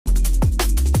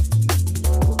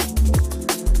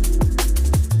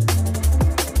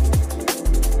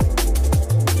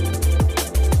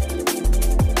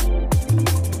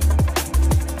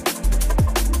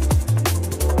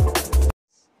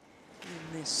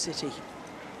City.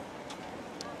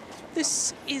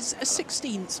 This is a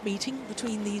 16th meeting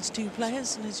between these two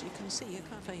players, and as you can see, in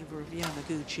favour of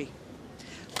Yamaguchi.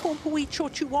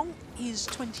 Poruno Choi Wong is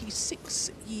 26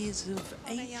 years of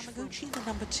age. Yamaguchi, the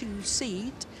 #2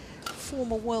 seed,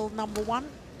 former world #1,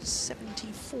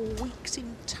 74 weeks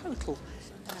in total,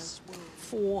 as well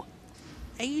 4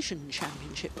 Asian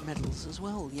Championship medals as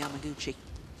well, Yamaguchi.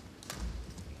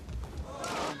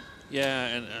 Yeah,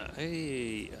 and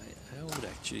I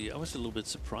was a little bit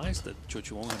surprised that Choi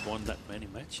Wong had won that many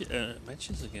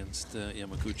matches against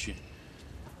Yamaguchi.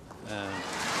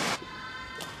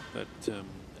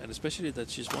 And especially that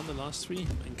she's won the last 3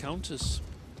 encounters.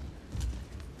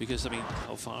 Because, I mean,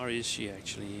 how far is she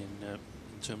actually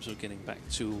in terms of getting back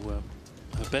to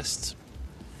her best?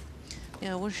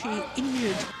 Yeah, was she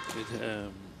injured?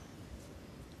 It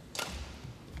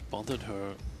bothered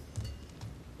her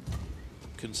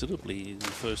considerably in the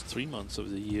first 3 months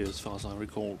of the year, as far as I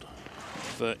recalled.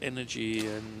 For energy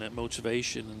and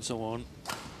motivation and so on.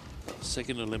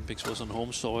 Second Olympics was on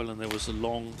home soil and there was a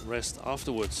long rest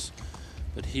afterwards.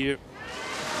 But here...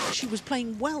 She was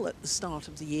playing well at the start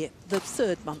of the year, the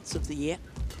 3rd months of the year.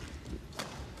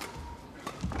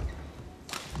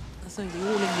 So the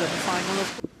All England final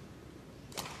of...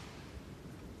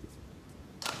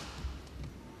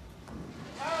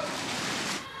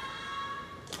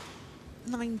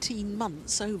 19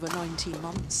 months, over 19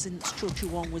 months since Choi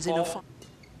Wong was in a final.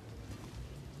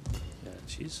 Yeah,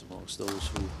 she's amongst those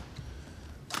who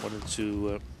wanted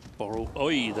to borrow.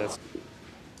 Oi, that's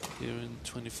here in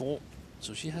 24.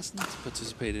 So she hasn't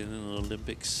participated in the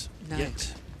Olympics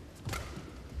yet.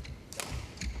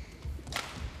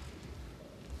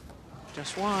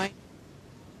 Just why?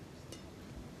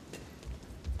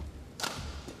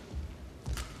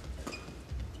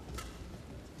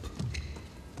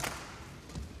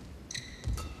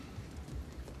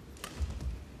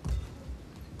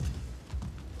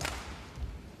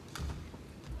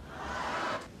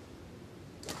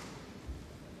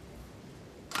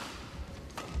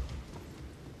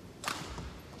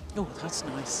 Oh, that's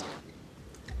nice.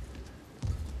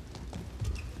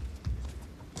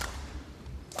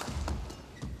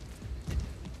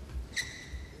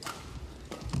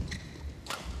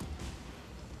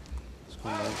 It's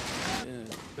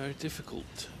very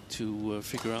difficult to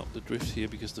figure out the drift here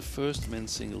because the first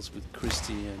men's singles with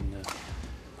Christie and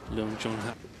Leung Jong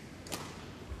Ha.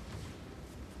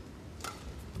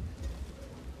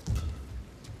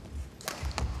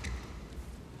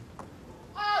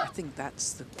 I think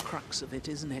that's the crux of it,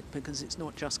 isn't it? Because it's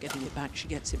not just getting it back, she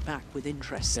gets it back with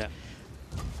interest. Yeah.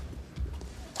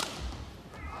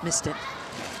 Missed it.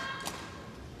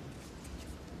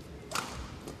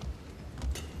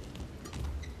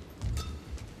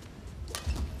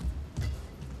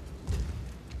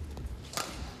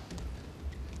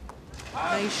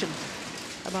 Nation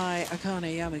by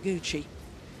Akane Yamaguchi.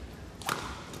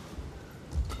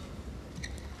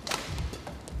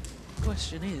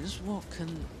 Question is, what can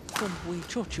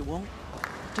Poruno Choi Wong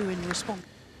do in response?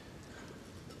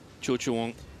 Choi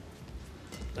Wong,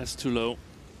 that's too low.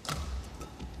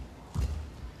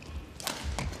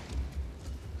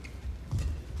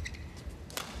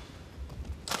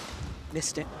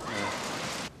 Missed it.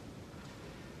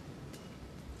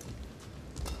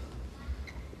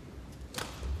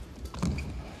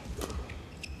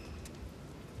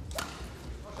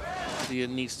 It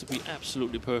needs to be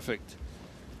absolutely perfect.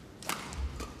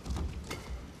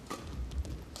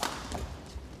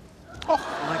 Oh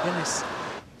my goodness.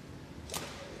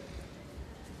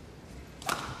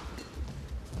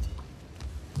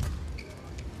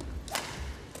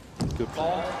 Good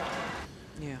play.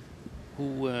 Yeah.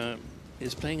 Who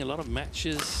is playing a lot of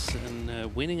matches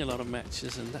and winning a lot of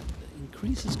matches, and that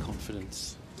increases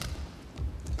confidence.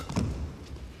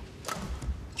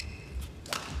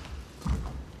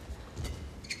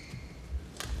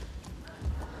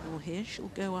 Well, here she'll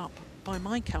go up, by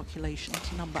my calculation,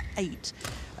 to #8.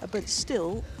 But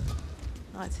still,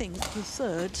 I think the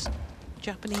 3rd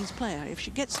Japanese player. If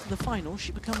she gets to the final,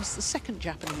 she becomes the 2nd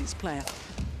Japanese player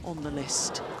on the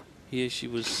list. Here she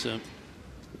was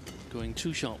going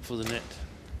too sharp for the net.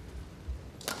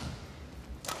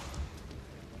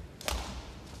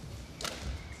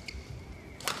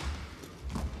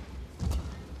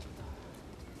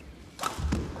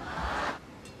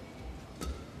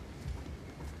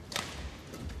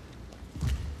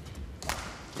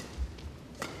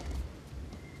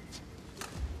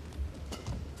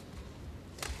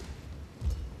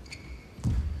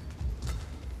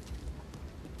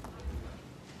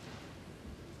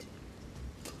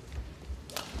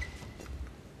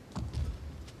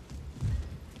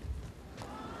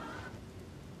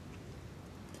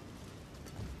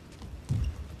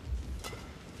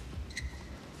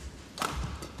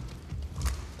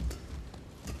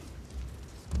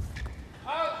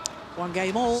 One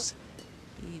game all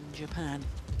in Japan.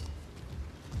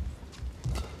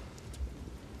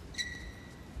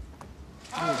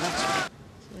 Oh, that's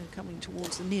they're coming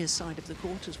towards the near side of the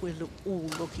court as we're all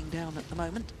looking down at the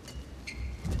moment.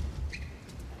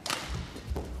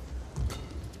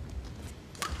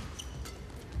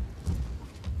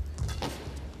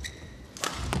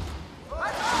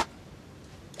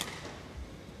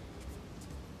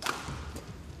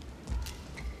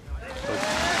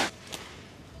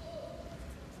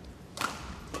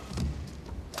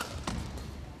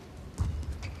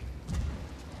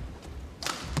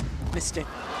 Missed it.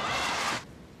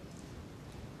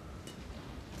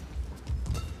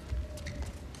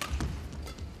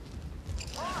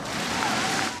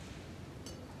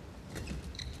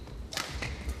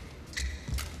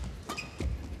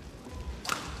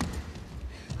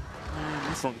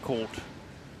 Front court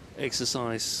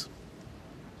exercise.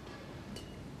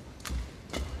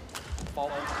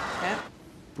 Yeah.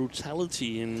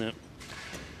 Brutality in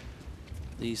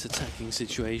these attacking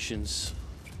situations.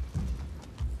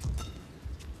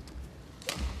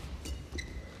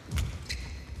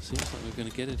 Seems like we're going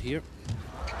to get it here.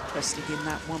 Resting in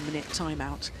that 1 minute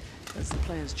timeout as the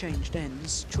players changed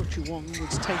ends. Cho Chu Wong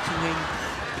was taking in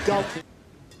goal.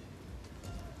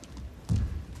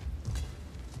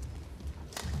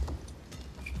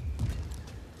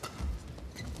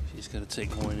 She's going to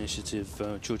take more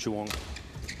initiative, Cho Chu Wong.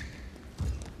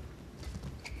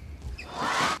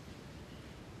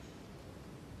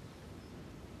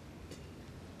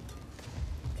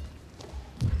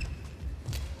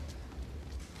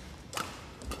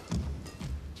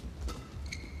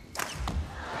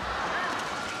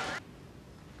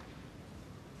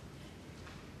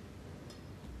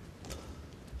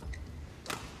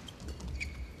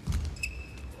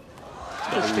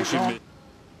 Pushed it wrong.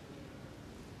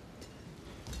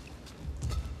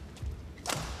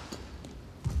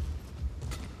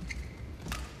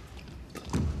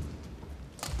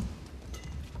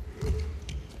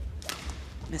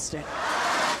 Missed it.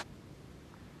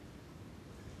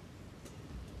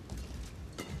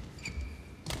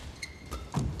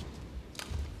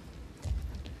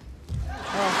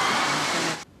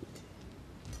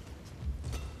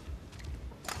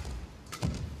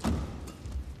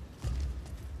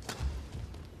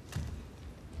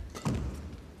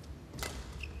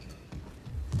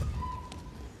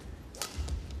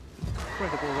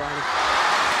 Incredible rally.